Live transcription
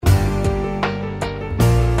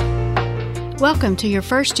Welcome to your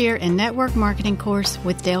first year in Network Marketing course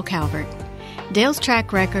with Dale Calvert. Dale's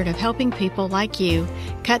track record of helping people like you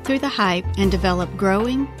cut through the hype and develop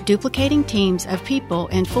growing, duplicating teams of people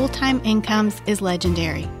and full-time incomes is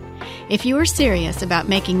legendary. If you are serious about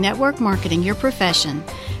making network marketing your profession,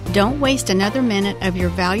 don't waste another minute of your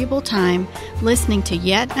valuable time listening to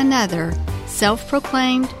yet another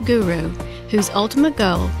self-proclaimed guru whose ultimate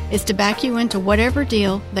goal is to back you into whatever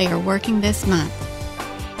deal they are working this month.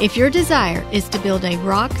 If your desire is to build a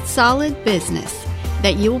rock-solid business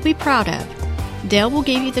that you will be proud of, Dale will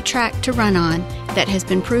give you the track to run on that has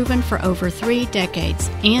been proven for over 3 decades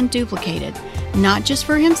and duplicated, not just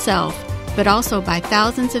for himself, but also by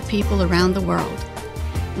thousands of people around the world.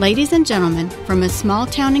 Ladies and gentlemen, from a small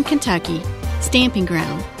town in Kentucky, stamping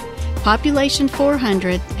ground, population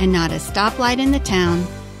 400 and not a stoplight in the town,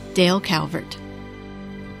 Dale Calvert.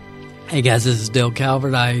 Hey guys, this is Dale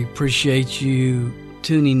Calvert. I appreciate you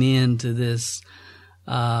tuning in to this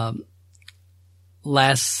last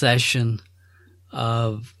session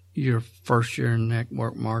of your first year in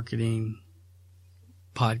network marketing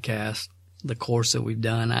podcast, the course that we've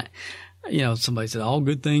done. Somebody said all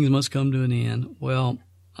good things must come to an end. Well,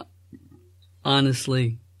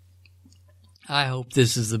 honestly, I hope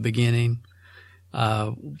this is the beginning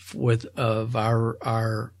of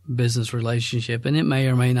our business relationship, and it may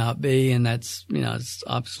or may not be, and that's it's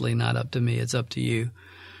obviously not up to me; it's up to you.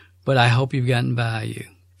 But I hope you've gotten value,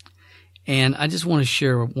 and I just want to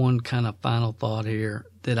share one kind of final thought here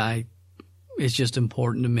that it's just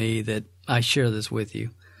important to me that I share this with you.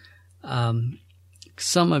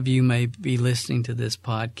 Some of you may be listening to this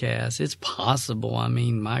podcast. It's possible. I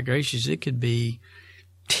mean, my gracious, it could be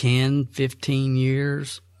 10, 15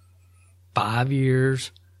 years. 5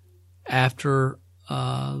 years after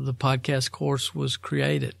the podcast course was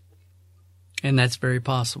created. And that's very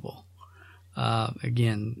possible.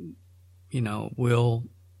 Again, will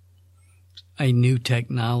a new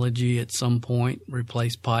technology at some point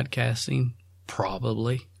replace podcasting?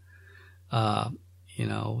 Probably.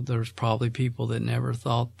 There's probably people that never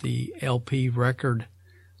thought the LP record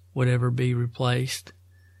would ever be replaced.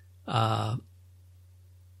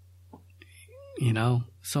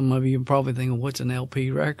 Some of you are probably thinking, what's an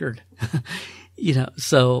LP record?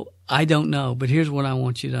 So I don't know, but here's what I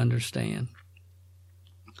want you to understand.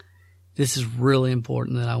 This is really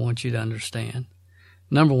important that I want you to understand.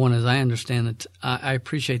 Number one is I understand that I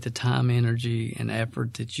appreciate the time, energy, and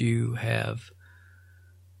effort that you have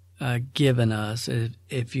given us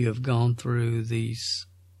if you have gone through these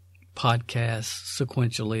podcasts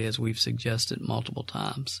sequentially as we've suggested multiple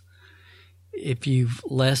times. If you've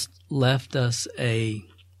left us a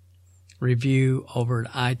review over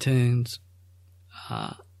at iTunes,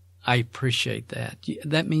 I appreciate that.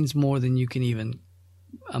 That means more than you can even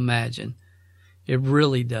imagine. It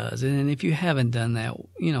really does. And if you haven't done that,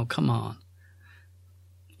 come on.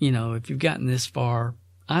 If you've gotten this far,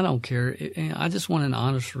 I don't care. I just want an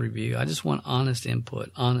honest review. I just want honest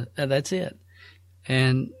input. That's it.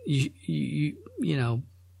 And you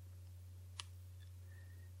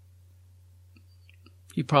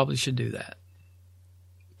probably should do that.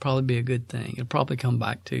 Probably be a good thing. It'll probably come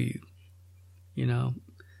back to you.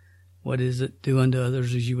 What is it? Do unto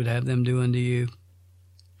others as you would have them do unto you.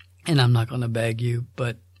 And I'm not going to beg you,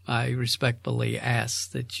 but I respectfully ask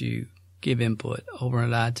that you give input over at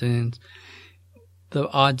iTunes. The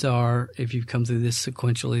odds are, if you've come through this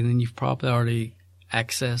sequentially, then you've probably already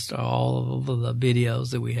accessed all of the videos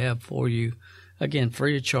that we have for you. Again,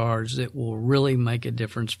 free of charge, that will really make a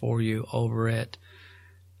difference for you over at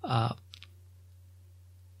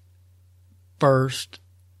First,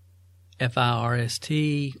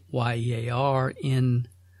 FIRSTYEAR in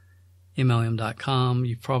MLM.com.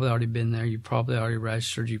 You've probably already been there. You've probably already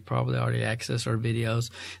registered. You've probably already accessed our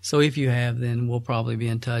videos. So if you have, then we'll probably be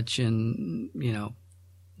in touch, and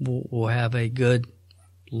we'll have a good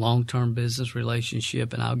long-term business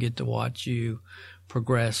relationship, and I'll get to watch you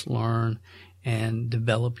progress, learn, and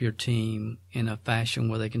develop your team in a fashion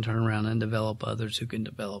where they can turn around and develop others who can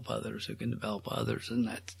develop others who can develop others, and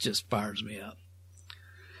that just fires me up.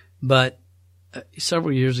 But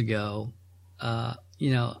several years ago, there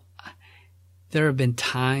have been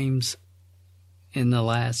times in the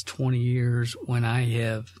last 20 years when I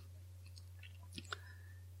have,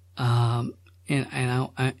 and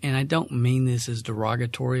I don't mean this as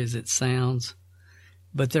derogatory as it sounds,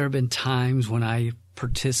 but there have been times when I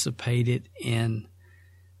participated in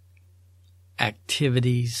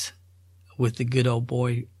activities with the Good Old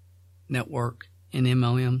Boy Network in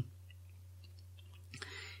MLM.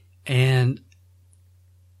 And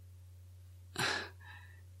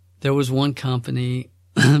there was one company,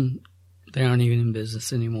 they aren't even in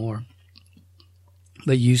business anymore,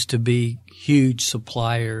 but used to be huge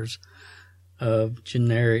suppliers of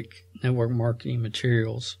generic network marketing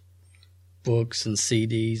materials, books and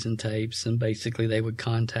CDs and tapes, and basically they would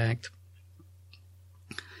contact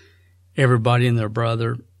everybody and their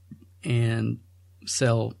brother and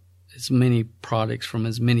sell as many products from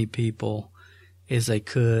as many people as they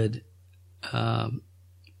could. And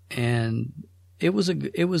it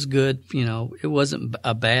was good, you know, it wasn't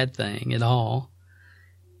a bad thing at all.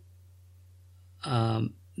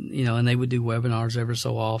 You know, and they would do webinars ever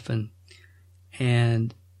so often.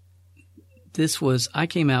 And I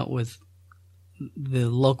came out with the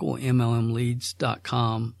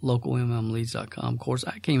localmlmleads.com course.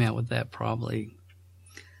 I came out with that probably,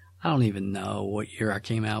 I don't even know what year I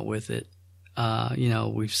came out with it. You know,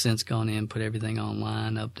 we've since gone in, put everything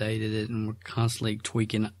online, updated it, and we're constantly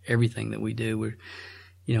tweaking everything that we do. We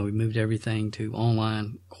moved everything to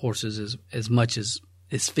online courses as much as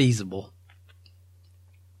is feasible.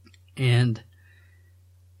 And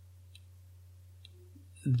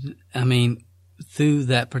I mean, through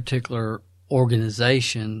that particular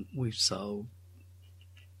organization, we've sold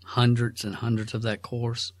hundreds and hundreds of that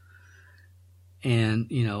course. And,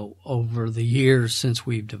 you know, over the years since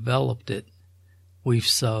we've developed it, we've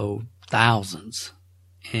sold thousands.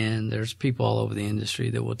 And there's people all over the industry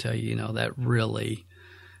that will tell you, you know, that really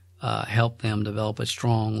helped them develop a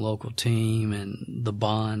strong local team and the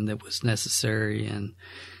bond that was necessary. And,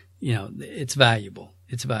 you know, it's valuable.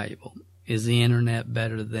 It's valuable. Is the internet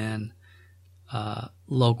better than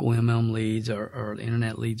local MLM leads or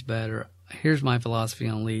internet leads better? Here's my philosophy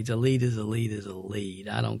on leads. A lead is a lead is a lead.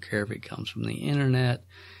 I don't care if it comes from the internet,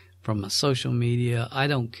 from a social media. I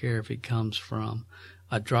don't care if it comes from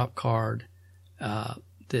a drop card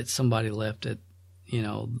that somebody left at, you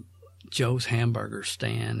know, Joe's Hamburger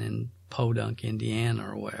Stand in Podunk,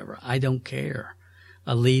 Indiana or whatever. I don't care.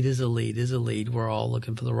 A lead is a lead is a lead. We're all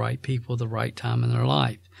looking for the right people at the right time in their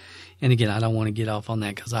life. And again, I don't want to get off on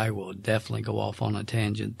that because I will definitely go off on a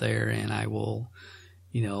tangent there, and I will,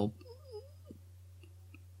 you know,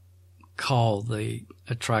 call the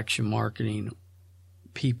attraction marketing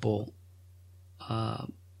people. I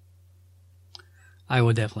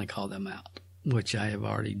will definitely call them out, which I have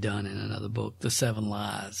already done in another book, The 7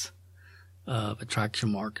 Lies of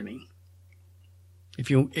Attraction Marketing. If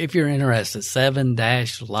you're interested,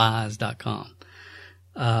 7-lies.com.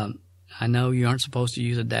 I know you aren't supposed to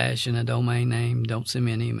use a dash in a domain name. Don't send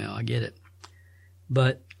me an email. I get it.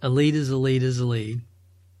 But a lead is a lead is a lead.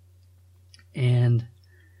 And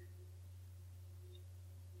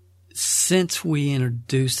since we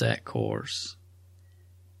introduced that course,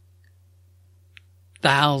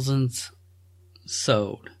 thousands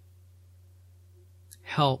sold,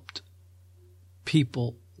 helped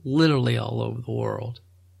people literally all over the world.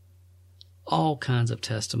 All kinds of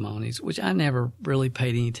testimonies, which I never really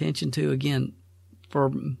paid any attention to, again,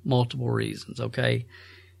 for multiple reasons, okay?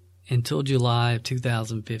 Until July of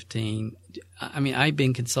 2015, I mean, I've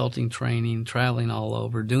been consulting, training, traveling all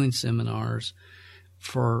over, doing seminars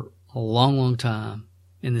for a long, long time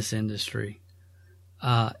in this industry.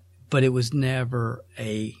 But it was never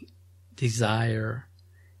a desire.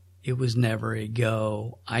 It was never a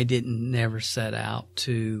go. I never set out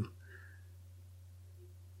to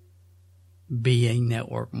be a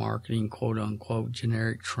network marketing, quote unquote,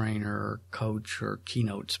 generic trainer or coach or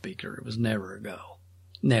keynote speaker. It was never a go.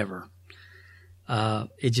 Never.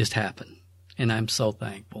 It just happened. And I'm so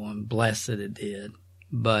thankful and blessed that it did.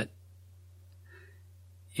 But,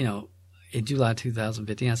 you know, in July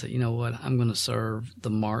 2015, I said, you know what? I'm going to serve the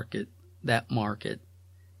market, the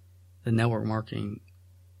network marketing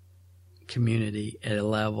community at a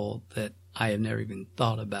level that I have never even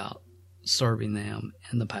thought about serving them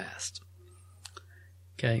in the past.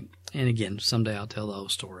 Okay. And again, someday I'll tell the whole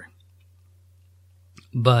story.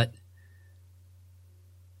 But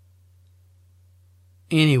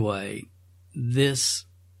anyway, this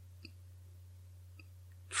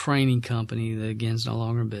training company that again is no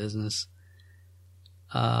longer in business,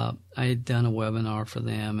 I had done a webinar for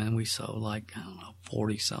them and we sold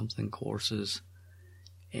 40 something courses.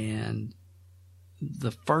 And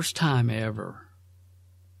the first time ever,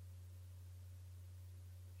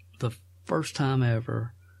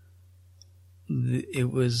 it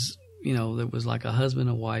was, you know, there was like a husband,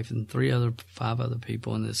 a wife, and 5 other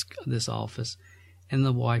people in this office. And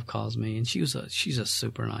the wife calls me, and she's a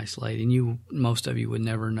super nice lady. And most of you would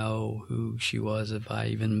never know who she was if I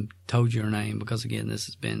even told you her name, because again, this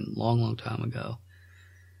has been a long, long time ago.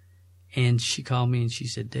 And she called me and she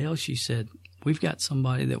said, Dale, she said, we've got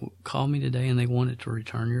somebody that called me today and they wanted to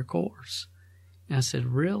return your course. And I said,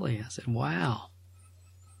 really? I said, wow.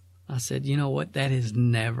 I said, you know what? That has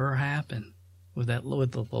never happened. with the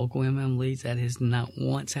local MM leads. That has not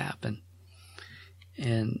once happened.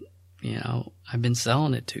 And, I've been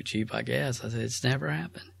selling it too cheap, I guess. I said, it's never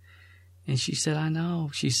happened. And she said, I know.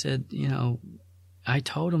 She said, I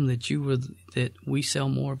told them that we sell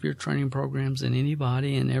more of your training programs than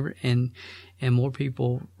anybody, and more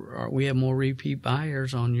people. We have more repeat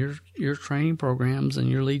buyers on your training programs and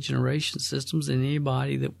your lead generation systems than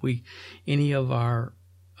anybody any of our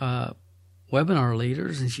webinar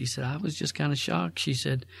leaders. And she said, I was just kind of shocked. She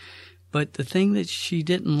said, but the thing that she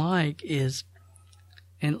didn't like is,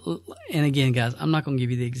 and again, guys, I'm not going to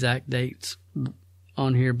give you the exact dates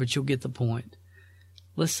on here, but you'll get the point.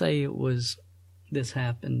 Let's say this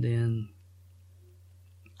happened in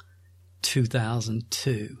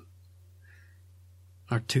 2002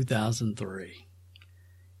 or 2003.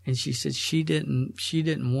 And she said she didn't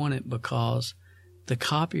want it because the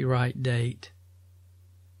copyright date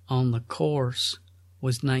on the course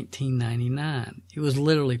was 1999. It was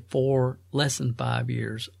literally less than 5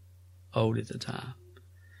 years old at the time.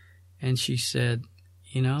 And she said,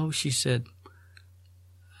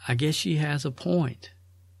 I guess she has a point.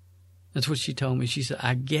 That's what she told me. She said,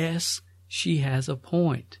 I guess she has a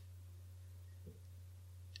point.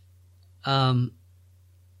 I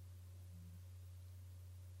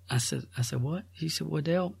said, what? She said, well,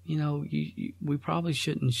 Dale, we probably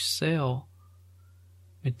shouldn't sell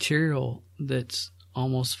material that's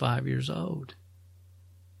almost 5 years old.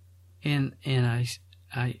 And I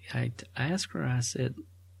asked her, I said,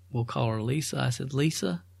 we'll call her Lisa. I said,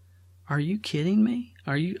 Lisa, are you kidding me?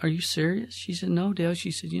 Are you serious? She said, no, Dale.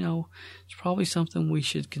 She said, it's probably something we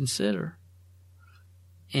should consider.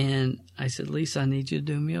 And I said, Lisa, I need you to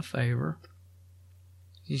do me a favor.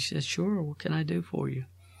 She said, sure. What can I do for you?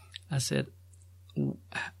 I said,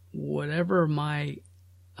 whatever my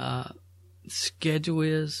schedule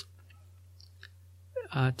is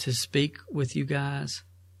to speak with you guys,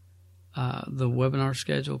 the webinar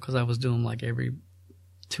schedule, because I was doing like every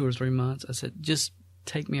 2 or 3 months. I said, just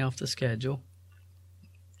take me off the schedule.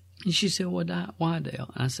 And she said, why,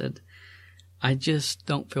 Dale? And I said, I just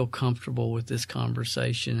don't feel comfortable with this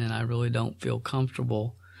conversation, and I really don't feel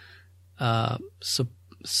comfortable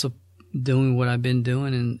doing what I've been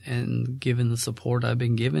doing and giving the support I've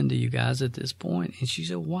been giving to you guys at this point. And she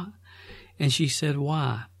said, why? And she said,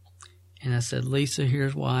 why? And I said, Lisa,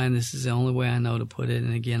 here's why, and this is the only way I know to put it.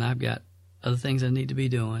 And again, I've got other things I need to be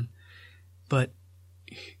doing, but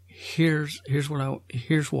here's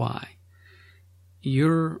why.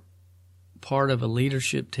 You're part of a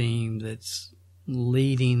leadership team that's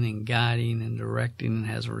leading and guiding and directing and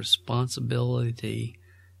has a responsibility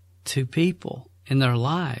to people in their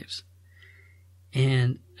lives.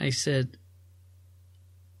 And I said,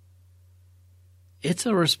 it's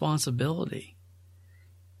a responsibility.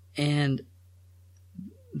 And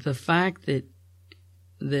the fact that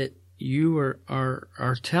you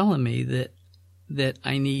are telling me that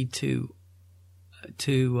I need to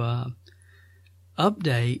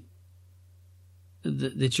update,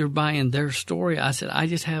 that you're buying their story. I said, I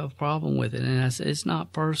just have a problem with it. And I said, it's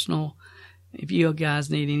not personal. If you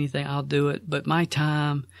guys need anything, I'll do it. But my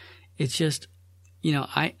time, it's just,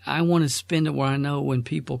 I want to spend it where I know when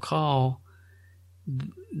people call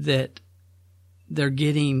that they're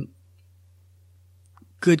getting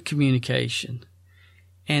good communication.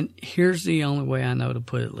 And here's the only way I know to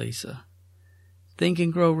put it, Lisa. Think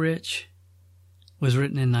and Grow Rich was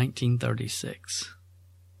written in 1936.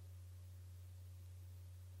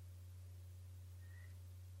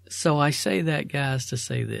 So I say that, guys, to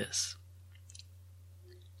say this.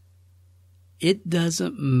 It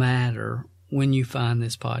doesn't matter when you find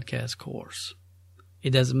this podcast course. It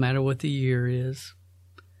doesn't matter what the year is.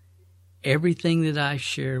 Everything that I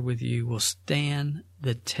share with you will stand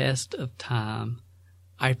the test of time.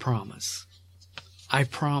 I promise. I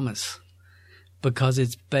promise. Because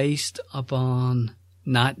it's based upon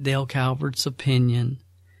not Dale Calvert's opinion,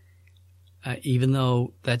 even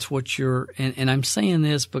though that's what and I'm saying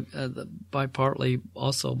this by partly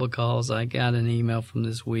also because I got an email from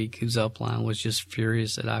this week whose upline was just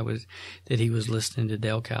furious that he was listening to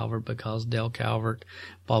Dale Calvert because Dale Calvert,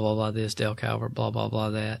 blah, blah, blah this, Dale Calvert, blah, blah, blah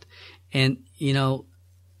that. And,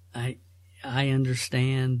 I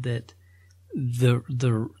understand that the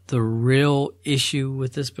real issue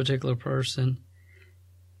with this particular person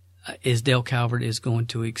is Dale Calvert is going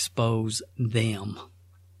to expose them.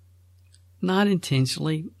 Not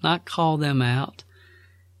intentionally, not call them out,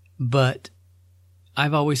 but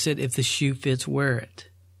I've always said if the shoe fits, wear it.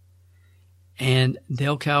 And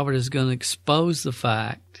Dale Calvert is going to expose the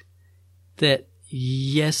fact that,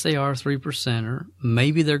 yes, they are a 3%er.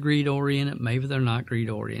 Maybe they're greed-oriented. Maybe they're not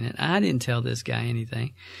greed-oriented. I didn't tell this guy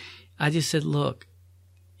anything. I just said, look,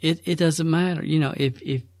 it doesn't matter. You know,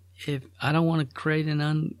 if I don't want to create an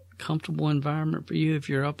uncomfortable environment for you, if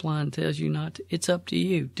your upline tells you not to, it's up to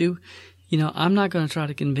you. I'm not going to try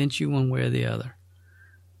to convince you one way or the other.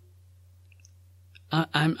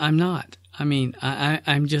 I'm not. I mean,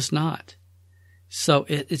 I'm just not. So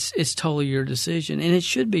it's totally your decision, and it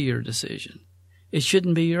should be your decision. It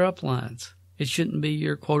shouldn't be your uplines. It shouldn't be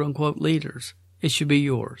your quote unquote leaders. It should be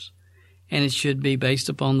yours, and it should be based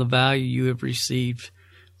upon the value you have received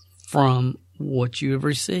from what you have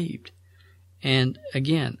received. And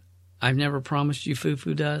again, I've never promised you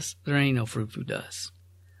foo-foo dust. There ain't no foo-foo dust.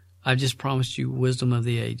 I've just promised you wisdom of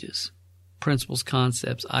the ages, principles,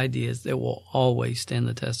 concepts, ideas that will always stand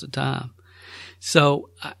the test of time. So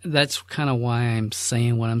that's kind of why I'm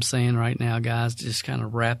saying what I'm saying right now, guys, to just kind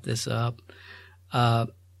of wrap this up,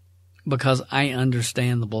 because I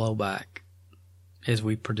understand the blowback as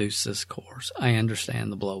we produce this course. I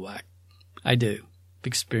understand the blowback. I do.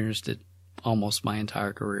 Experienced it almost my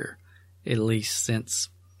entire career, at least since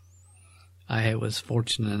I was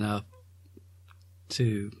fortunate enough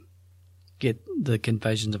to get the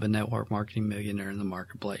Confessions of a Network Marketing Millionaire in the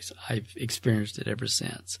marketplace. I've experienced it ever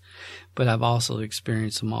since. But I've also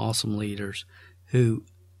experienced some awesome leaders who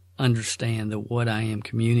understand that what I am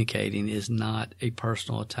communicating is not a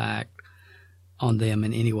personal attack on them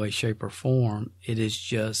in any way, shape, or form. It is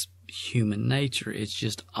just human nature. It's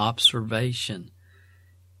just observation.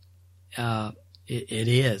 It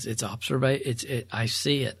is. It's observation. I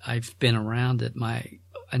see it. I've been around it my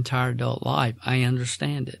entire adult life. I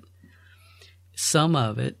understand it. Some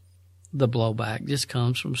of it, the blowback, just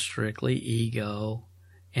comes from strictly ego,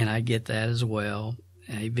 and I get that as well.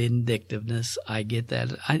 A vindictiveness, I get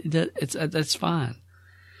that. That's fine.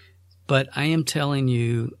 But I am telling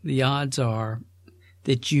you, the odds are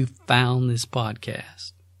that you found this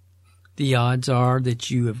podcast. The odds are that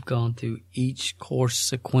you have gone through each course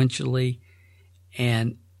sequentially,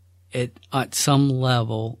 and at some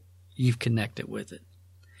level, you've connected with it.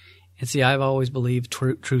 And see, I've always believed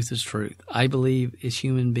truth is truth. I believe as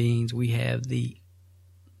human beings, we have the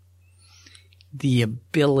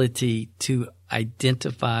ability to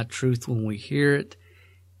identify truth when we hear it.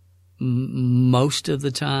 Most of the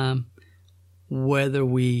time, whether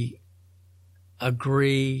we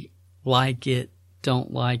agree, like it,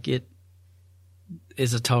 don't like it,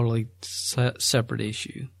 is a totally separate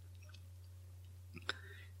issue.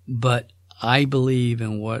 But I believe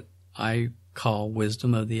in what I call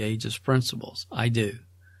wisdom of the ages principles. I do.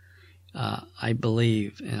 I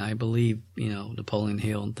believe, Napoleon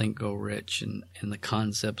Hill and Think Go Rich and the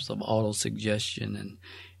concepts of auto-suggestion and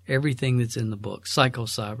everything that's in the book,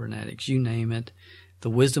 psycho-cybernetics, you name it, the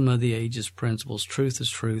wisdom of the ages principles, truth is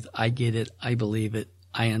truth. I get it. I believe it.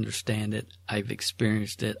 I understand it. I've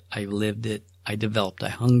experienced it. I've lived it. I developed a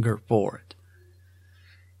hunger for it.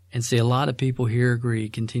 And see, a lot of people here agree,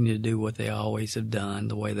 continue to do what they always have done,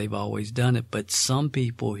 the way they've always done it. But some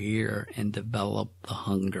people hear and develop the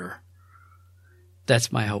hunger.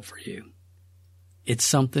 That's my hope for you. It's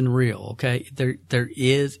something real, okay? There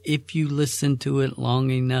is, if you listen to it long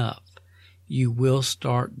enough, you will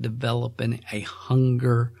start developing a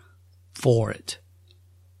hunger for it.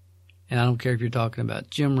 And I don't care if you're talking about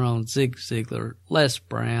Jim Rohn, Zig Ziglar, Les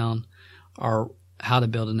Brown, or how to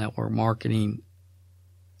build a network marketing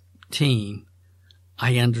team.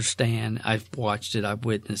 I understand. I've watched it. I've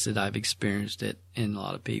witnessed it. I've experienced it in a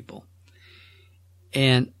lot of people.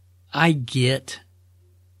 And I get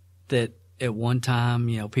that at one time,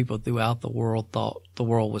 people throughout the world thought the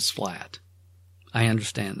world was flat. I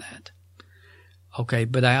understand that. Okay,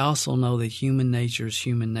 but I also know that human nature is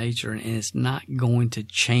human nature, and it's not going to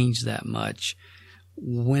change that much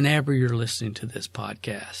whenever you're listening to this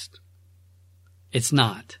podcast. It's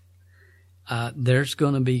not. There's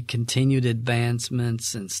going to be continued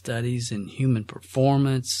advancements and studies in human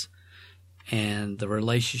performance and the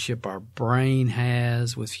relationship our brain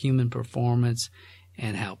has with human performance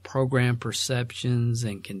and how program perceptions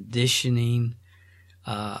and conditioning,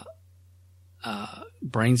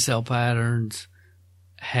 brain cell patterns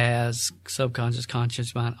has subconscious,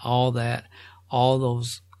 conscious mind, all of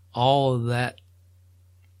that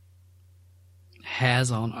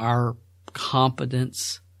has on our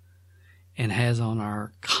competence and has on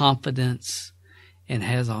our confidence and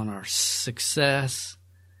has on our success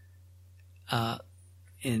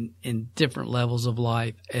in different levels of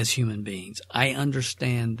life as human beings. I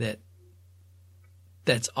understand that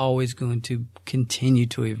that's always going to continue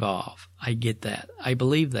to evolve. I get that. I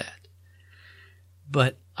believe that.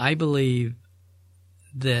 But I believe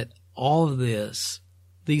that all of this,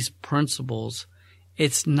 these principles,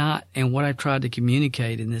 it's not, and what I tried to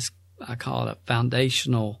communicate in this, I call it a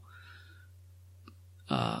foundational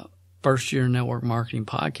first year network marketing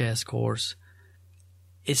podcast course,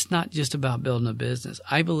 it's not just about building a business.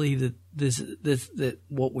 I believe that that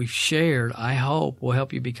what we've shared, I hope, will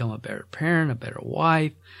help you become a better parent, a better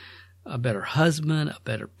wife, a better husband, a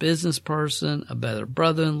better business person, a better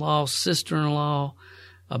brother-in-law, sister-in-law,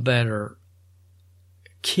 a better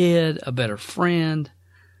kid, a better friend,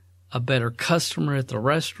 a better customer at the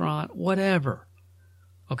restaurant, whatever.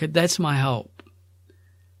 Okay, that's my hope.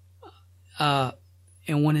 And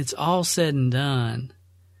when it's all said and done,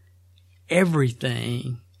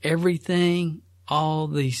 everything, all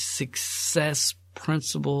the success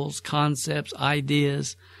principles, concepts,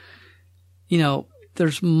 ideas,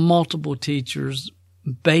 there's multiple teachers,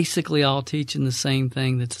 basically all teaching the same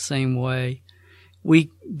thing that's the same way.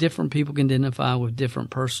 Different people can identify with different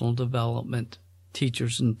personal development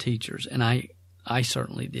teachers, and I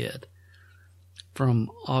certainly did. From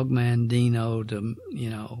Og Mandino to,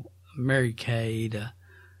 Mary Kay to,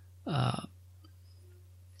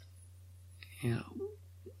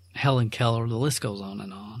 Helen Keller, the list goes on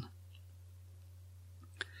and on.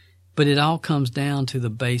 But it all comes down to the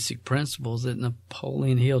basic principles that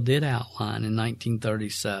Napoleon Hill did outline in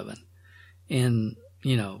 1937 in,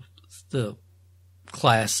 the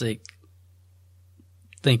classic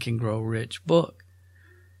Think and Grow Rich book.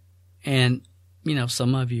 And,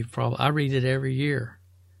 some of you I read it every year.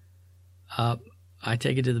 I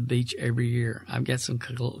take it to the beach every year. I've got some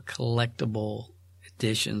collectible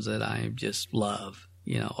editions that I just love.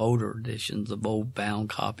 Older editions of old bound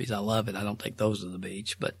copies. I love it. I don't take those to the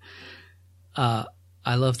beach, but I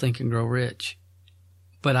love Think and Grow Rich.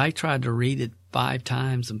 But I tried to read it 5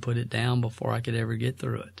 times and put it down before I could ever get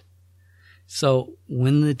through it. So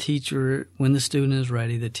when the student is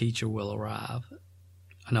ready, the teacher will arrive.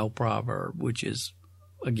 An old proverb, which is,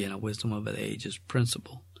 again, a wisdom of the ages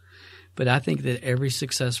principle. But I think that every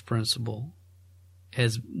success principle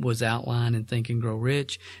was outlined in Think and Grow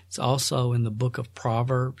Rich. It's also in the book of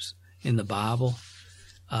Proverbs in the Bible.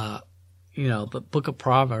 The book of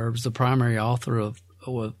Proverbs, the primary author of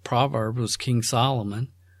Proverbs was King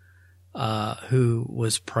Solomon, who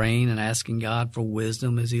was praying and asking God for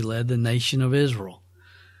wisdom as he led the nation of Israel.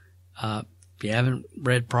 If you haven't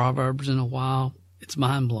read Proverbs in a while, it's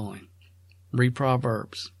mind-blowing. Read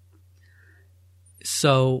Proverbs.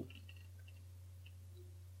 So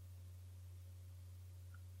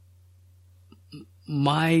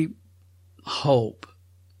my hope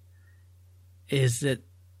is that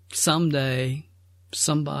someday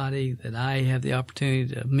somebody that I have the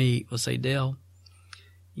opportunity to meet will say, Dale,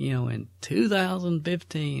 in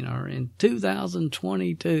 2015 or in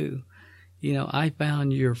 2022, I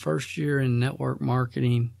found your first year in network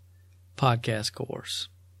marketing podcast course.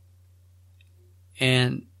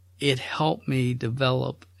 And it helped me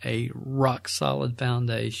develop a rock solid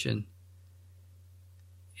foundation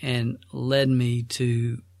and led me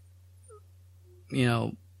to,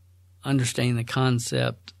 understanding the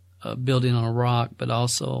concept of building on a rock, but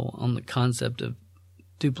also on the concept of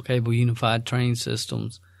duplicatable unified training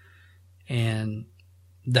systems. And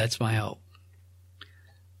that's my hope.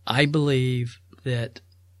 I believe that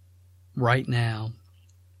right now,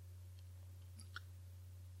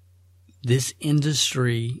 this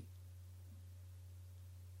industry,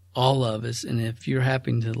 all of us, and if you're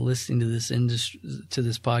happy to listen to this industry, to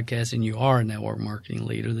this podcast, and you are a network marketing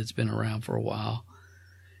leader that's been around for a while,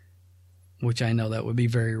 which I know that would be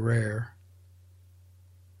very rare,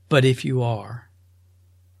 but if you are,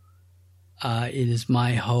 it is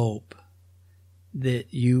my hope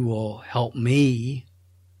that you will help me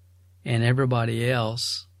and everybody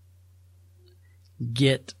else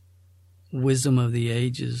get wisdom of the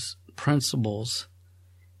ages principles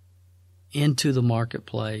into the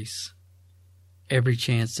marketplace every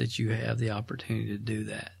chance that you have the opportunity to do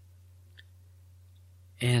that.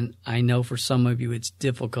 And I know for some of you it's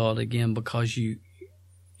difficult, again, because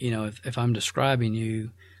if I'm describing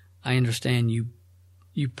you, I understand you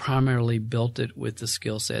primarily built it with the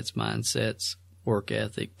skill sets, mindsets, work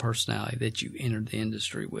ethic, personality that you entered the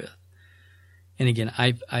industry with. And again,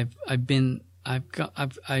 I've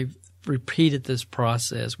repeated this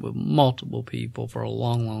process with multiple people for a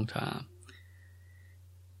long, long time.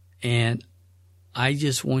 And I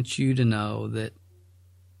just want you to know that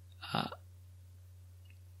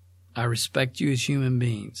I respect you as human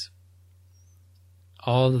beings.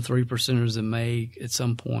 All the 3%ers that may at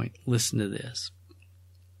some point listen to this.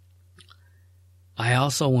 I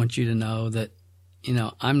also want you to know that,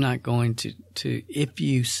 I'm not going to if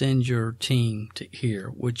you send your team to here,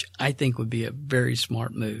 which I think would be a very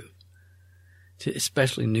smart move, to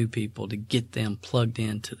especially new people, to get them plugged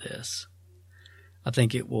into this. I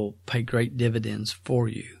think it will pay great dividends for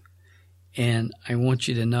you. And I want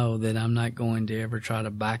you to know that I'm not going to ever try to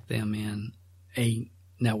back them in a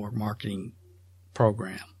network marketing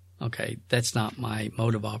program. Okay, that's not my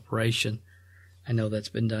mode of operation. I know that's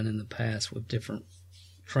been done in the past with different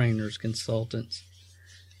trainers, consultants.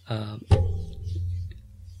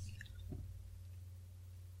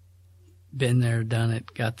 Been there, done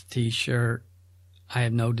it, got the T-shirt. I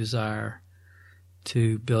have no desire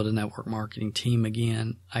to build a network marketing team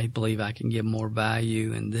again. I believe I can give more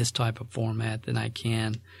value in this type of format than I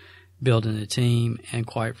can building a team. And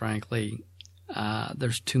quite frankly,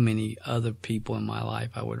 there's too many other people in my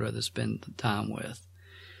life I would rather spend the time with.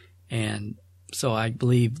 And so I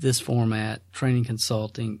believe this format, training,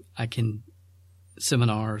 consulting,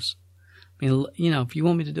 seminars. I mean, if you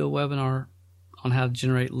want me to do a webinar on how to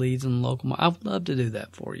generate leads in the local market, I would love to do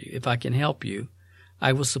that for you. If I can help you,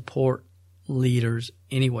 I will support leaders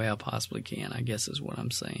any way I possibly can, I guess is what I'm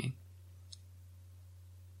saying.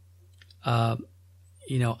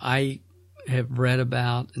 I have read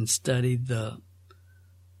about and studied the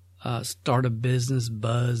startup business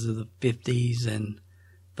buzz of the 50s and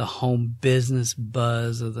the home business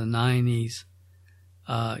buzz of the 90s.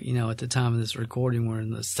 At the time of this recording, we're in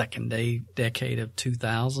the second decade of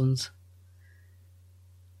 2000s.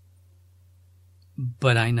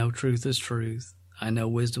 But I know truth is truth. I know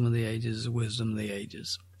wisdom of the ages is wisdom of the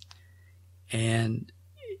ages. And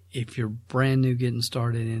if you're brand new getting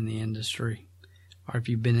started in the industry, or if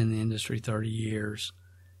you've been in the industry 30 years,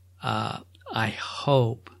 I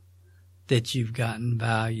hope that you've gotten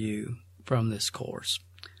value from this course.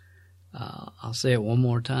 I'll say it one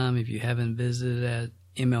more time. If you haven't visited at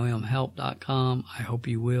MLMhelp.com, I hope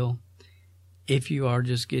you will. If you are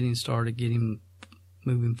just getting started,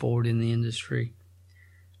 moving forward in the industry,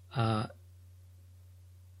 you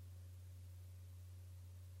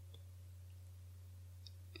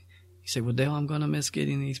say, well, Dale, I'm going to miss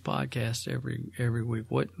getting these podcasts every week.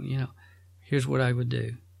 Here's what I would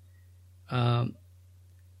do.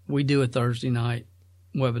 We do a Thursday night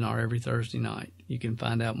webinar every Thursday night. You can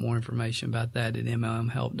find out more information about that at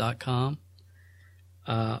MLMhelp.com.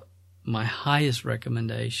 My highest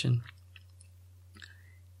recommendation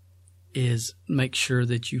is make sure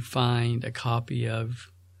that you find a copy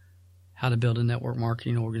of How to Build a Network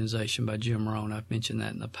Marketing Organization by Jim Rohn. I've mentioned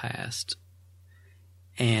that in the past.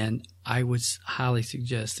 And I would highly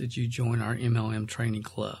suggest that you join our MLM Training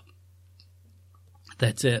Club.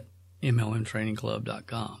 That's it,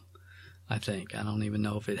 MLMtrainingclub.com. I think. I don't even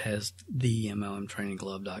know if it has the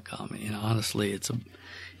MLMtrainingclub.com. And honestly,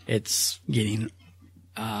 it's getting,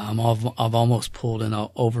 I've almost pulled an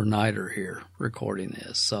overnighter here recording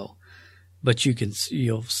this. So, but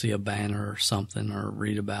you'll see a banner or something or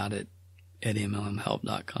read about it at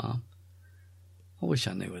MLMhelp.com. I wish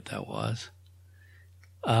I knew what that was.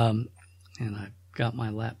 And I've got my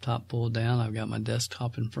laptop pulled down. I've got my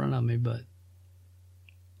desktop in front of me, but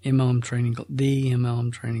MLM Training, the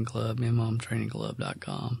MLM Training Club,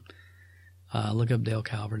 MLMtrainingclub.com. Look up Dale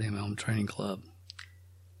Calvert, MLM Training Club.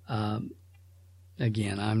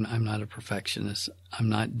 Again, I'm not a perfectionist. I'm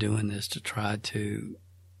not doing this to try to,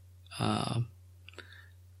 I'm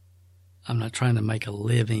not trying to make a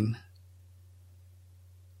living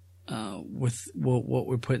with what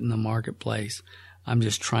we put in the marketplace. I'm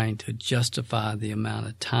just trying to justify the amount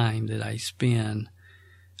of time that I spend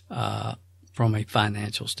from a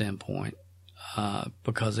financial standpoint,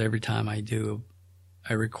 because every time I do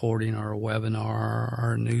a recording or a webinar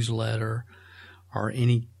or a newsletter or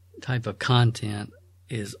any type of content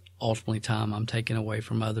is ultimately time I'm taking away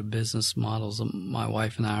from other business models that my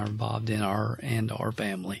wife and I are involved in and our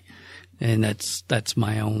family. And that's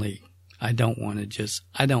my only, I don't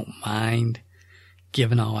mind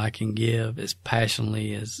giving all I can give as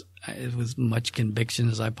passionately as with much conviction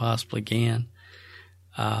as I possibly can.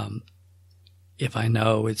 If I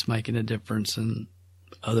know it's making a difference in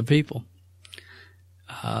other people.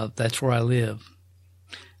 That's where I live.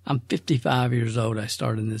 I'm 55 years old. I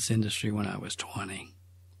started in this industry when I was 20.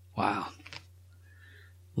 Wow.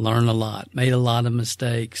 Learned a lot. Made a lot of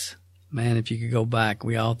mistakes. Man, if you could go back,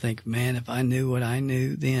 we all think, man, if I knew what I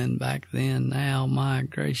knew back then, now, my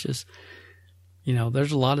gracious.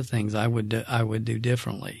 There's a lot of things I would do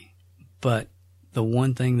differently. But the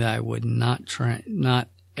one thing that I would not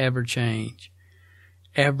ever change,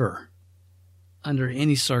 ever, under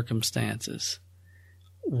any circumstances,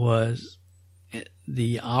 was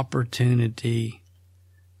the opportunity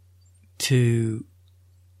to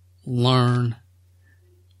learn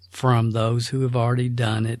from those who have already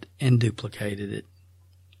done it and duplicated it.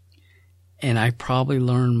 And I probably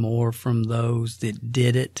learned more from those that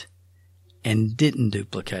did it and didn't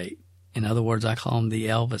duplicate. In other words, I call them the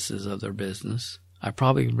Elvises of their business. I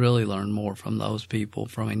probably really learned more from those people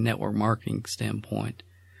from a network marketing standpoint.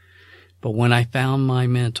 But when I found my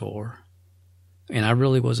mentor, and I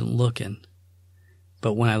really wasn't looking,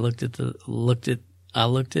 but when I looked at the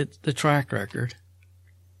track record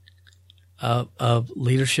of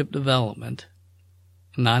leadership development,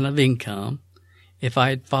 not of income. If I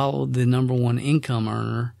had followed the number one income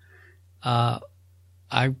earner, I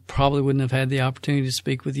probably wouldn't have had the opportunity to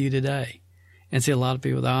speak with you today. And see, a lot of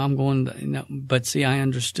people, but see, I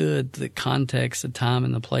understood the context, the time,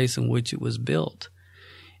 and the place in which it was built.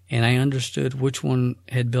 And I understood which one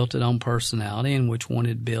had built it on personality and which one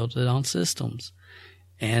had built it on systems.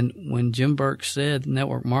 And when Jim Burke said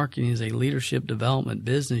network marketing is a leadership development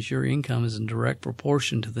business, your income is in direct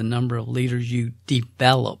proportion to the number of leaders you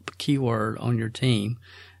develop, keyword, on your team.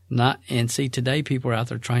 And see, today people are out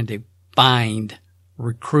there trying to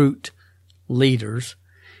recruit leaders.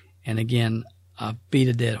 And again, I beat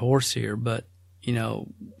a dead horse here, but,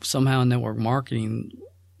 somehow in network marketing,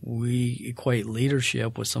 we equate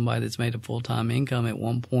leadership with somebody that's made a full-time income at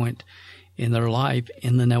one point in their life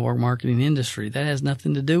in the network marketing industry. That has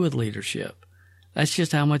nothing to do with leadership. That's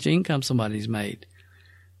just how much income somebody's made.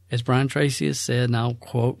 As Brian Tracy has said, and I'll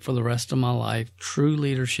quote for the rest of my life, true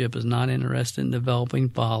leadership is not interested in developing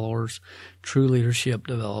followers. True leadership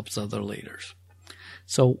develops other leaders.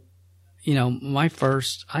 So, my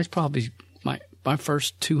first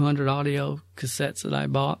 200 audio cassettes that I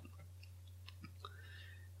bought,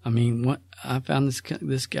 I found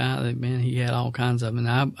this guy that, man, he had all kinds of them.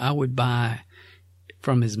 And I would buy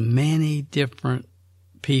from as many different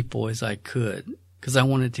people as I could because I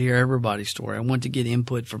wanted to hear everybody's story. I wanted to get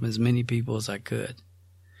input from as many people as I could.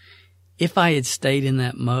 If I had stayed in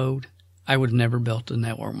that mode, I would have never built a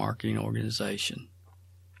network marketing organization.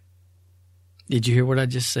 Did you hear what I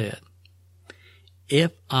just said?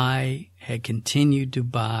 If I had continued to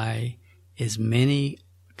buy as many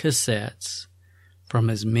cassettes from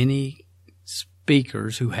as many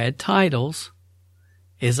speakers who had titles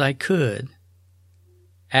as I could,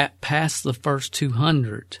 past the first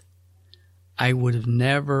 200, I would have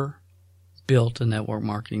never built a network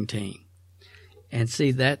marketing team. And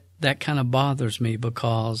see, that kind of bothers me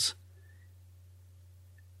because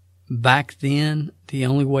back then, the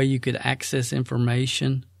only way you could access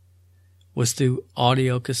information was through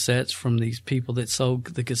audio cassettes from these people that sold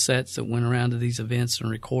the cassettes that went around to these events and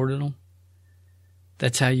recorded them.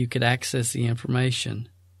 That's how you could access the information.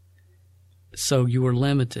 So you were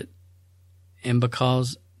limited. And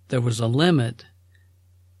because there was a limit,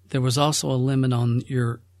 there was also a limit on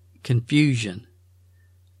your confusion.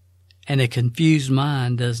 And a confused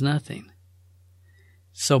mind does nothing.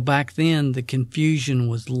 So back then, the confusion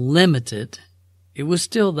was limited. It was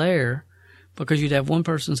still there because you'd have one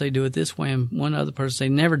person say, do it this way, and one other person say,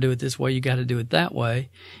 never do it this way, you got to do it that way.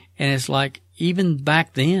 And it's like, even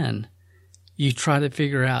back then, you try to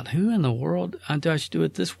figure out who in the world, do I should do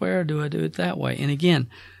it this way or do I do it that way? And again,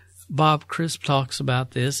 Bob Crisp talks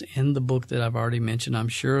about this in the book that I've already mentioned, I'm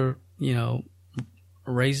sure,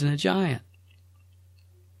 Raising a Giant.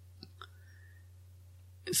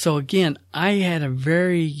 So again, I had a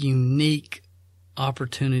very unique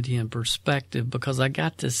opportunity and perspective because I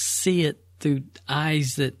got to see it through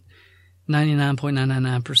eyes that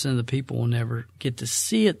 99.999% of the people will never get to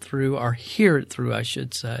see it through or hear it through, I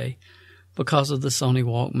should say, because of the Sony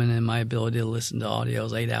Walkman and my ability to listen to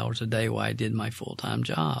audios 8 hours a day while I did my full-time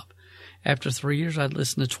job. After 3 years, I'd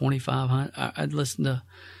listen to 2,500. I'd listen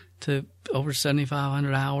to over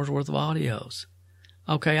 7,500 hours worth of audios.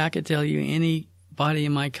 Okay, I could tell you anybody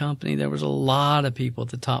in my company. There was a lot of people at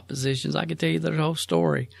the top positions. I could tell you their whole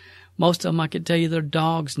story. Most of them, I could tell you their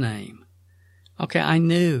dog's name. Okay, I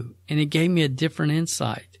knew, and it gave me a different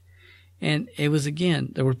insight. And it was,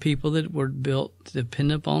 again, there were people that were built to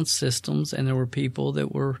depend upon systems, and there were people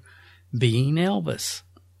that were being Elvis.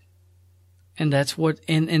 And that's what,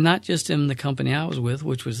 and not just in the company I was with,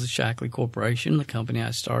 which was the Shackley Corporation, the company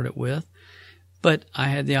I started with, but I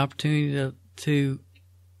had the opportunity to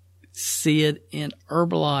see it in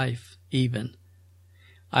Herbalife even.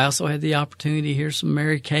 I also had the opportunity to hear some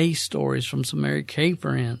Mary Kay stories from some Mary Kay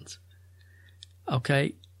friends.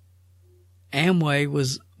 Okay. Amway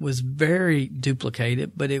was very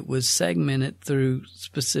duplicated, but it was segmented through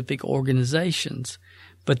specific organizations.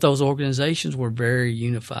 But those organizations were very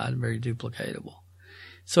unified, very duplicatable.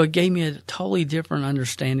 So it gave me a totally different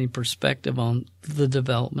understanding perspective on the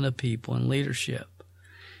development of people and leadership.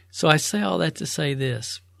 So I say all that to say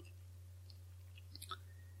this.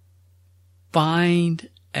 Find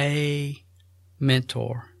a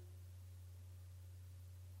mentor.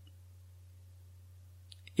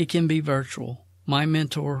 It can be virtual. My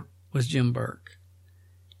mentor was Jim Burke.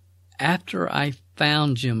 after I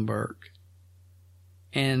found Jim Burke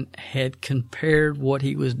and had compared what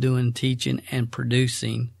he was doing, teaching and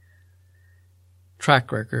producing,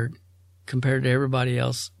 track record, compared to everybody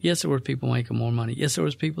else, yes, there were people making more money. Yes, there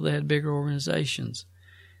was people that had bigger organizations.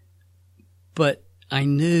 But I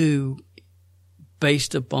knew,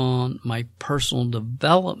 based upon my personal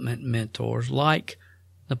development mentors like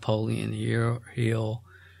Napoleon Hill,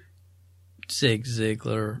 Zig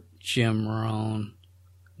Ziglar, Jim Rohn,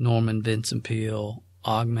 Norman Vincent Peale,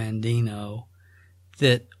 Og Mandino,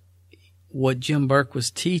 that what Jim Burke was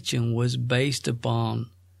teaching was based upon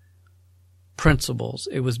principles.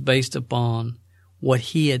 It was based upon what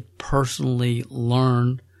he had personally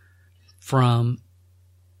learned from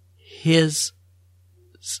his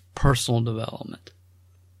personal development.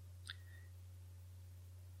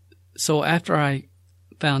 So after I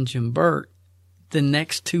found Jim Burke, the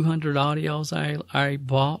next 200 audios I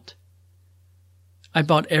bought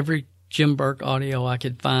every Jim Burke audio I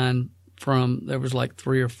could find from, there was like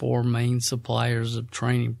 3 or 4 main suppliers of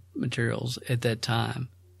training materials at that time.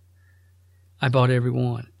 I bought every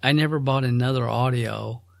one. I never bought another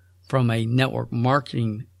audio from a network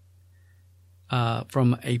marketing,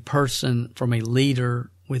 from a person, from a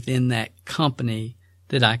leader within that company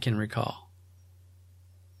that I can recall.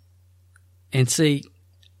 And see,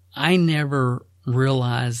 I never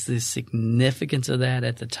realized the significance of that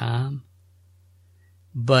at the time.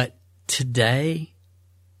 But today,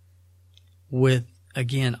 with,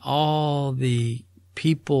 again, all the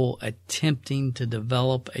people attempting to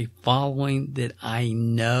develop a following that I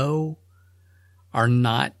know are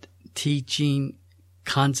not teaching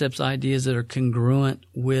concepts, ideas that are congruent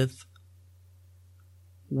with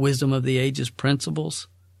wisdom of the ages principles,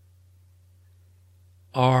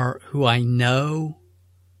 are who I know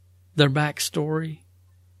their backstory,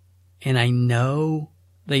 and I know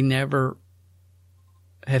they never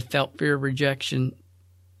have felt fear of rejection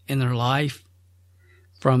in their life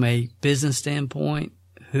from a business standpoint,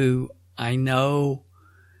 who I know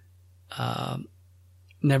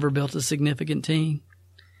never built a significant team.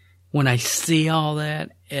 When I see all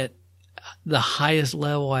that at the highest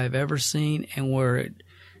level I've ever seen, and where it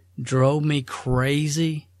drove me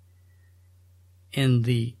crazy in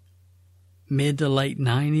the mid to late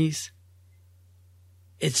 90s,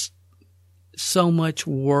 it's so much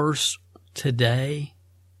worse today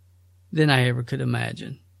than I ever could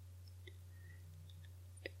imagine.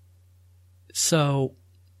 So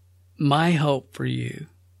my hope for you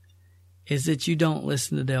is that you don't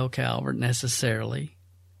listen to Dale Calvert necessarily.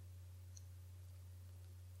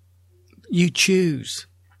 You choose,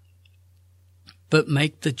 but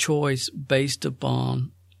make the choice based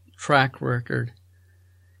upon track record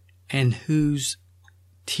and who's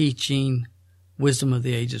teaching wisdom of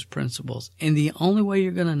the ages principles. And the only way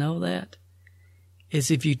you're going to know that is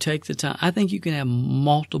if you take the time. I think you can have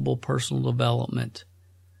multiple personal development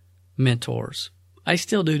mentors. I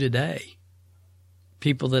still do today.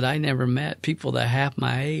 People that I never met, people that are half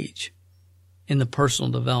my age in the personal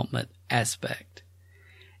development aspect.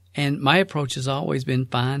 And my approach has always been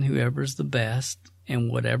find whoever's the best in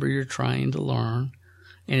whatever you're trying to learn.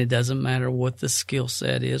 And it doesn't matter what the skill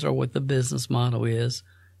set is or what the business model is.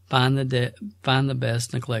 Find the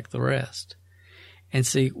best, neglect the rest. And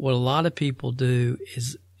see, what a lot of people do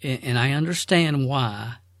is, and I understand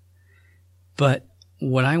why, but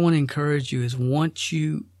what I want to encourage you is once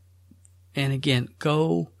you, and again,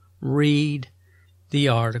 go read the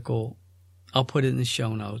article. I'll put it in the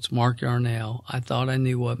show notes. Mark Yarnell, I thought I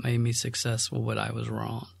knew what made me successful, but I was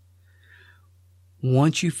wrong.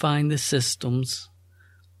 Once you find the systems,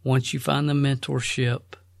 once you find the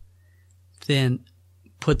mentorship, then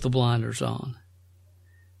put the blinders on.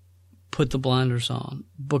 Put the blinders on,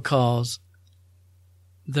 because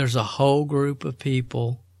there's a whole group of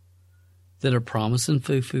people that are promising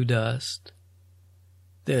foo-foo dust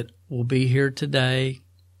that will be here today.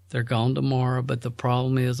 They're gone tomorrow, but the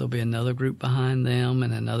problem is there'll be another group behind them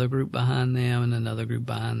and another group behind them and another group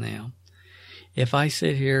behind them. If I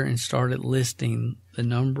sit here and started listing the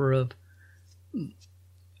number of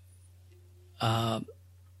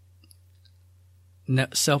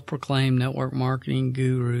self-proclaimed network marketing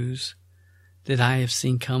gurus that I have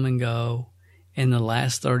seen come and go in the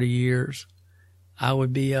last 30 years, I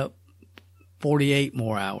would be up 48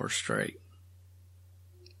 more hours straight.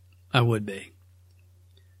 I would be.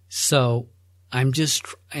 So I'm just,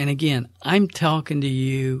 and again, I'm talking to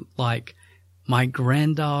you like my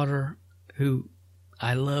granddaughter, who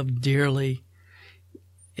I love dearly,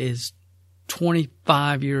 is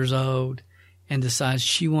 25 years old and decides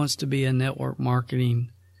she wants to be a network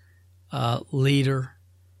marketing leader,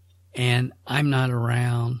 and I'm not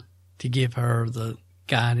around to give her the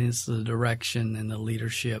guidance, the direction, and the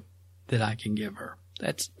leadership that I can give her.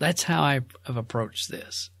 That's how I've approached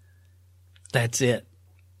this. That's it.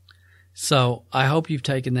 So I hope you've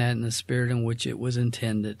taken that in the spirit in which it was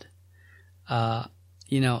intended. I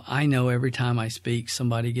know every time I speak,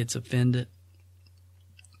 somebody gets offended.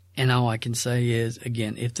 And all I can say is,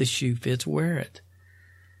 again, if the shoe fits, wear it.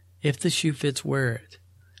 If the shoe fits, wear it.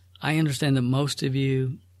 I understand that most of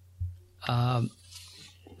you, there'll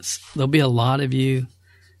be a lot of you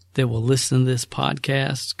that will listen to this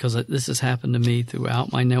podcast, because this has happened to me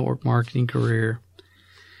throughout my network marketing career.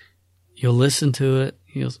 You'll listen to it.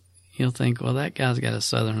 You'll think, well, that guy's got a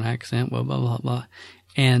Southern accent, blah, blah, blah, blah.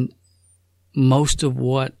 And most of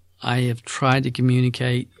what I have tried to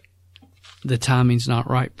communicate, the timing's not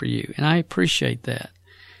right for you. And I appreciate that.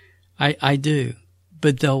 I do.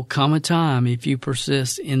 But there'll come a time, if you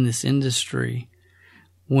persist in this industry,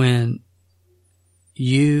 when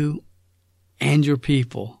you and your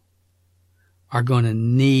people are going to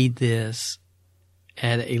need this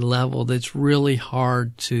at a level that's really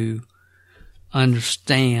hard to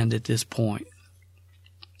understand at this point.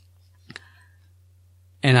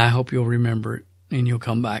 And I hope you'll remember it and you'll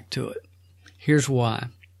come back to it. Here's why.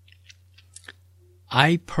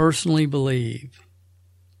 I personally believe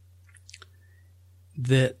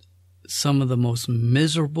that some of the most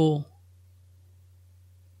miserable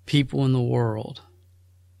people in the world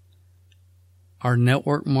are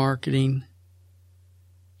network marketing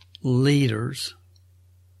leaders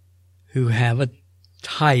who have a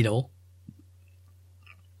title,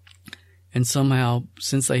 and somehow,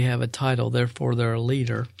 since they have a title, therefore they're a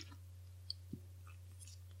leader,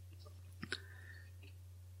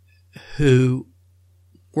 who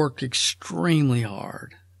worked extremely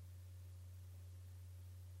hard.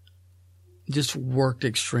 Just worked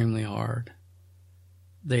extremely hard.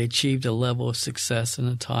 They achieved a level of success and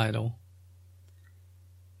a title.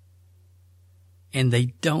 And they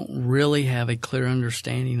don't really have a clear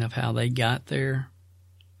understanding of how they got there.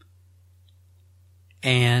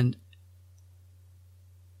 And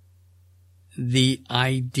the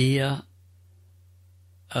idea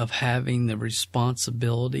of having the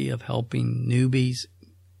responsibility of helping newbies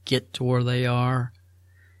get to where they are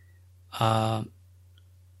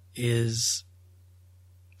is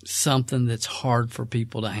something that's hard for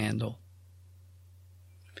people to handle.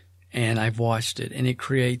 And I've watched it, and it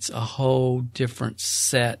creates a whole different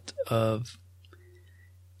set of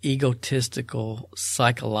egotistical,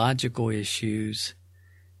 psychological issues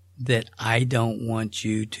that I don't want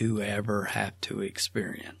you to ever have to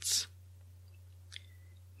experience.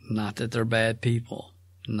 Not that they're bad people.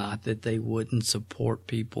 Not that they wouldn't support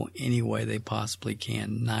people any way they possibly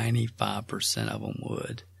can. 95% of them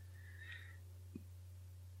would.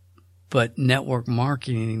 But network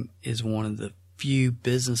marketing is one of the few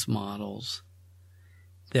business models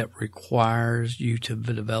that requires you to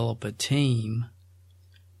develop a team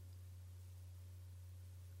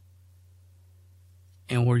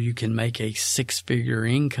and where you can make a six-figure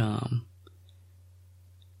income,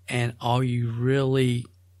 and all you really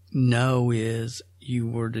know is you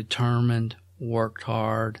were determined, worked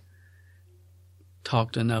hard,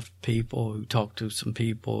 talked to enough people who talked to some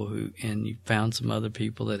people and you found some other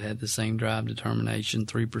people that had the same drive, determination,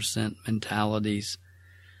 3% mentalities,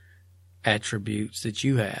 attributes that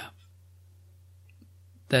you have.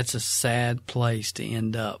 That's a sad place to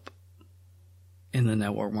end up in the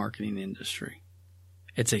network marketing industry.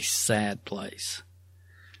 It's a sad place.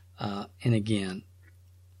 And again,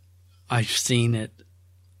 I've seen it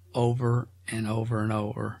over and over and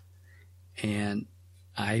over, and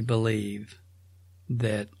I believe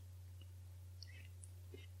that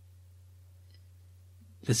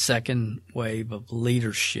the second wave of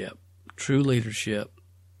leadership, true leadership,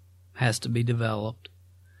 has to be developed.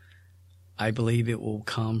 I believe it will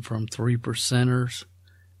come from 3%ers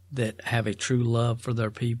that have a true love for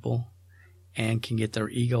their people and can get their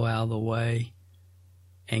ego out of the way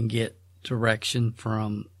and get direction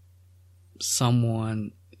from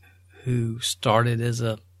someone who started as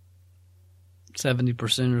a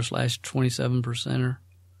 70%er / 27%er.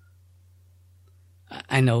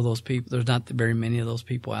 I know those people. There's not very many of those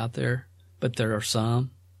people out there, but there are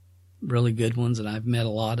some really good ones, and I've met a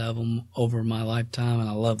lot of them over my lifetime, and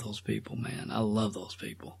I love those people, man. I love those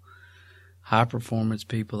people. High performance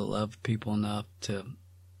people that love people enough to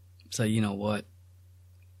say, you know what,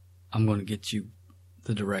 I'm going to get you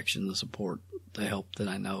the direction, the support, the help that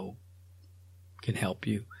I know can help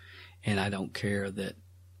you. And I don't care that,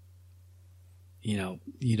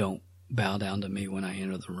 you don't bow down to me when I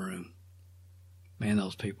enter the room. Man,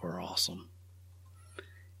 those people are awesome.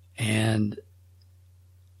 And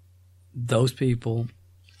those people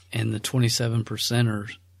and the 27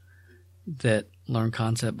 percenters that learn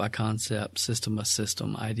concept by concept, system by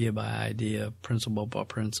system, idea by idea, principle by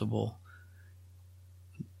principle,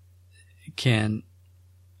 can,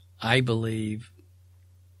 I believe,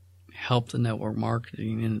 help the network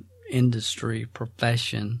marketing industry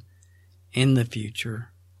profession in the future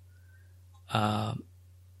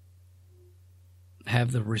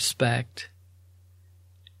have the respect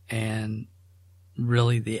and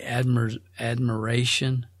really the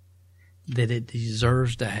admiration that it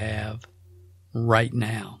deserves to have right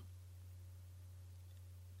now.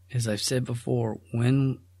 As I've said before,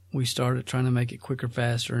 when we started trying to make it quicker,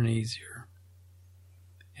 faster, and easier,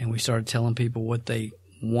 and we started telling people what they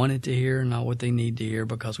wanted to hear, not what they need to hear,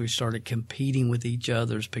 because we started competing with each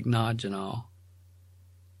other's Pignagenol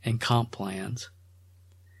and comp plans,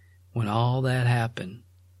 when all that happened,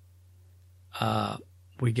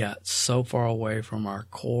 we got so far away from our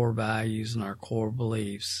core values and our core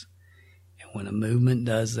beliefs. And when a movement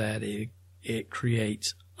does that, it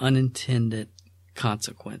creates unintended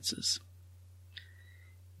consequences.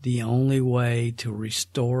 The only way to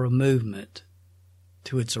restore a movement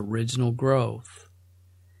to its original growth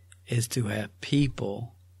is to have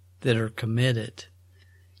people that are committed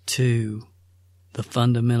to the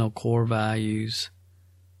fundamental core values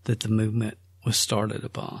that the movement was started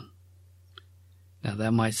upon. Now,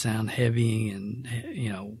 that might sound heavy and,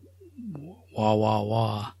 wah, wah,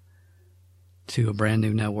 wah to a brand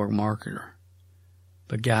new network marketer.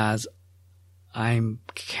 But guys, I'm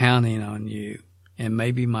counting on you, and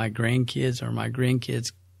maybe my grandkids or my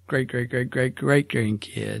grandkids,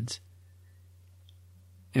 great-great-great-great-great-grandkids,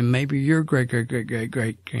 and maybe your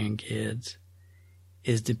great-great-great-great-great-grandkids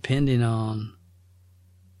is depending on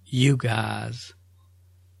you guys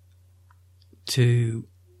to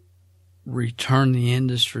return the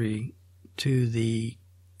industry to the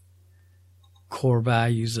core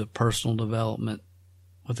values of personal development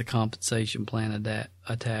with a compensation plan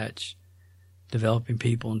attached, developing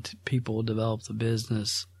people and people will develop the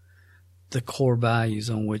business, the core values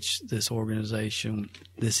on which this organization,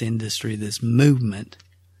 this industry, this movement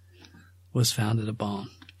was founded upon.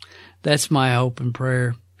 That's my hope and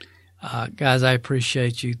prayer. Guys, I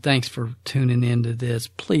appreciate you. Thanks for tuning into this.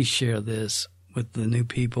 Please share this with the new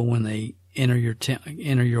people when they enter your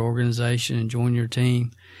organization and join your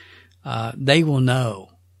team. They will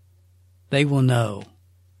know. They will know.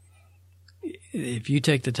 If you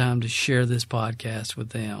take the time to share this podcast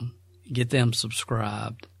with them, get them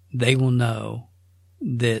subscribed, they will know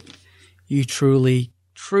that you truly,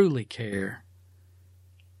 truly care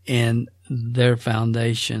in their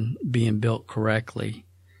foundation being built correctly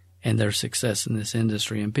and their success in this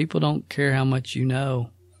industry. And people don't care how much you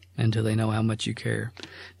know until they know how much you care.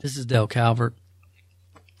 This is Dale Calvert.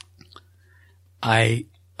 I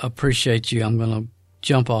appreciate you. I'm going to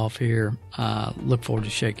jump off here. Look forward to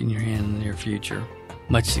shaking your hand in the near future.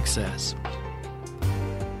 Much success.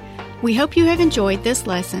 We hope you have enjoyed this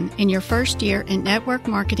lesson in your first year in Network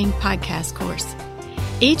Marketing Podcast course.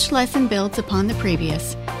 Each lesson builds upon the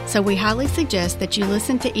previous, so we highly suggest that you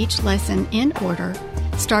listen to each lesson in order,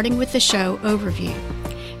 starting with the show overview.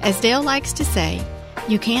 As Dale likes to say,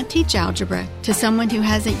 you can't teach algebra to someone who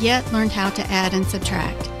hasn't yet learned how to add and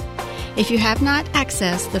subtract. If you have not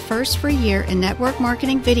accessed the first free year in network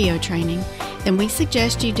marketing video training, then we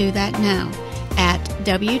suggest you do that now at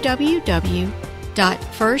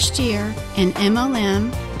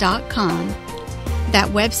www.firstyearinmlm.com. That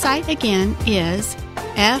website again is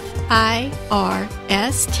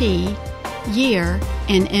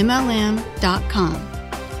firstyearinmlm.com.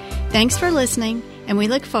 Thanks for listening, and we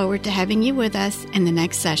look forward to having you with us in the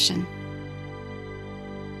next session.